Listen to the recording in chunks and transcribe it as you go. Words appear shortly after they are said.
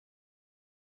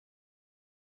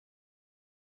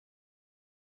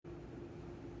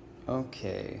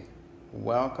Okay,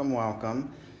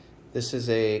 welcome. This is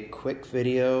a quick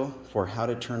video for how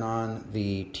to turn on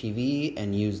the TV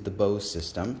and use the Bose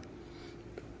system.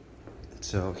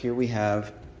 So here we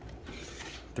have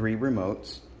 3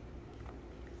 remotes.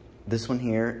 This one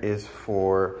here is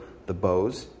for the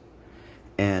Bose,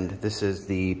 and this is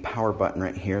the power button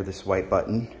right here, this white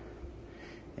button.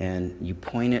 And you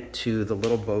point it to the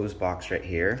little Bose box right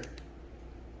here,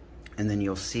 and then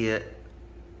you'll see it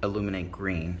illuminate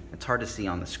green. It's hard to see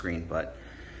on the screen, but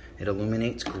it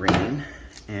illuminates green,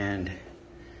 and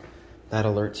that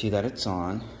alerts you that it's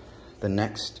on. The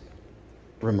next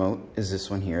remote is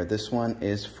this one here. This one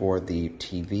is for the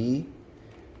TV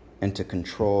and to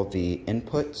control the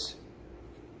inputs.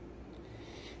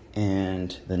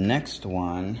 And the next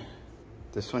one,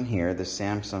 this one here, the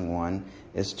Samsung one,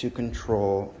 is to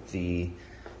control the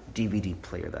DVD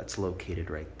player that's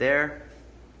located right there.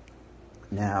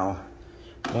 Now,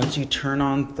 once you turn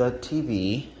on the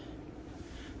TV,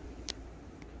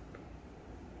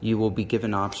 you will be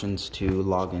given options to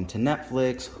log into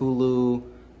Netflix, Hulu,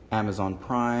 Amazon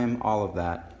Prime, all of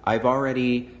that. I've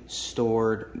already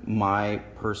stored my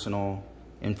personal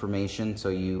information, so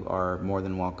you are more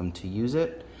than welcome to use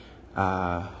it.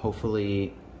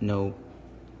 Hopefully no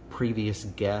previous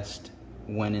guest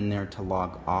went in there to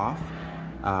log off.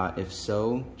 If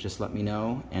so, just let me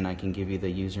know and I can give you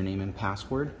the username and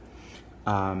password.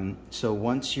 So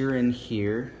once you're in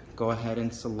here, go ahead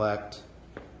and select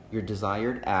your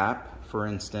desired app, for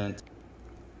instance,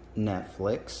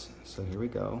 Netflix. So here we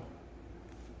go.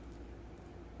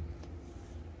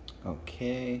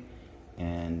 Okay,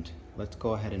 and let's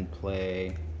go ahead and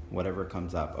play whatever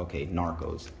comes up. Okay,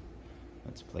 Narcos.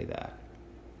 Let's play that.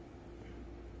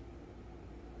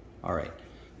 All right,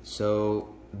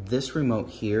 so this remote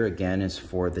here again is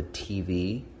for the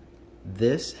TV.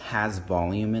 This has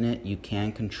volume in it. You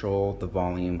can control the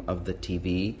volume of the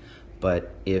TV,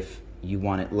 but if you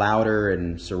want it louder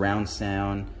and surround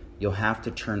sound, you'll have to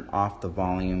turn off the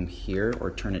volume here or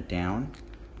turn it down.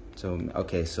 So,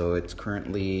 okay, so it's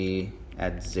currently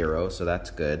at 0, so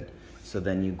that's good. So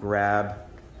then you grab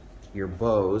your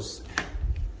Bose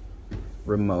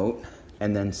remote,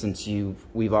 and then since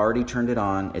we've already turned it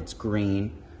on, it's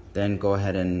green, then go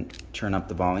ahead and turn up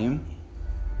the volume.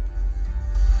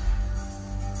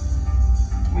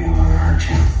 We will hurt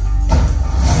you.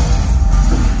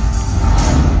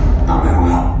 But we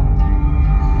will.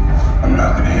 I'm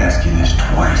not going to ask you this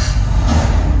twice.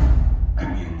 Give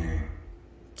me a name.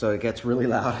 So it gets really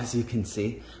loud, as you can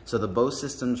see. So the Bose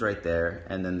system's right there,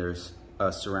 and then there's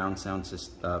a surround sound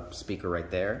speaker right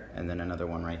there, and then another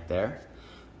one right there.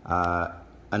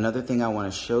 Another thing I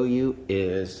want to show you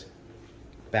is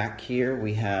back here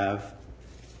we have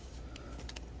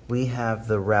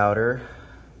the router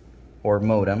or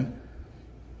modem,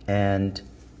 and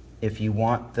if you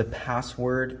want the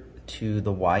password to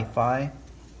the Wi-Fi,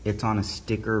 it's on a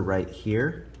sticker right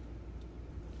here.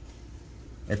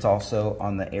 It's also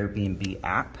on the Airbnb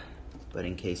app, but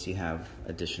in case you have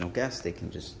additional guests, they can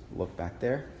just look back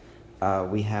there.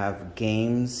 We have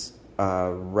games,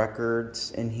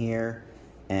 records in here,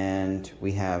 and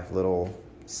we have little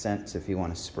scents if you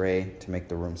want to spray to make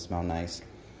the room smell nice.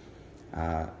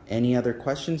 Any other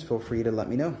questions, feel free to let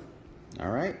me know. All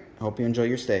right, hope you enjoy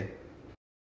your stay.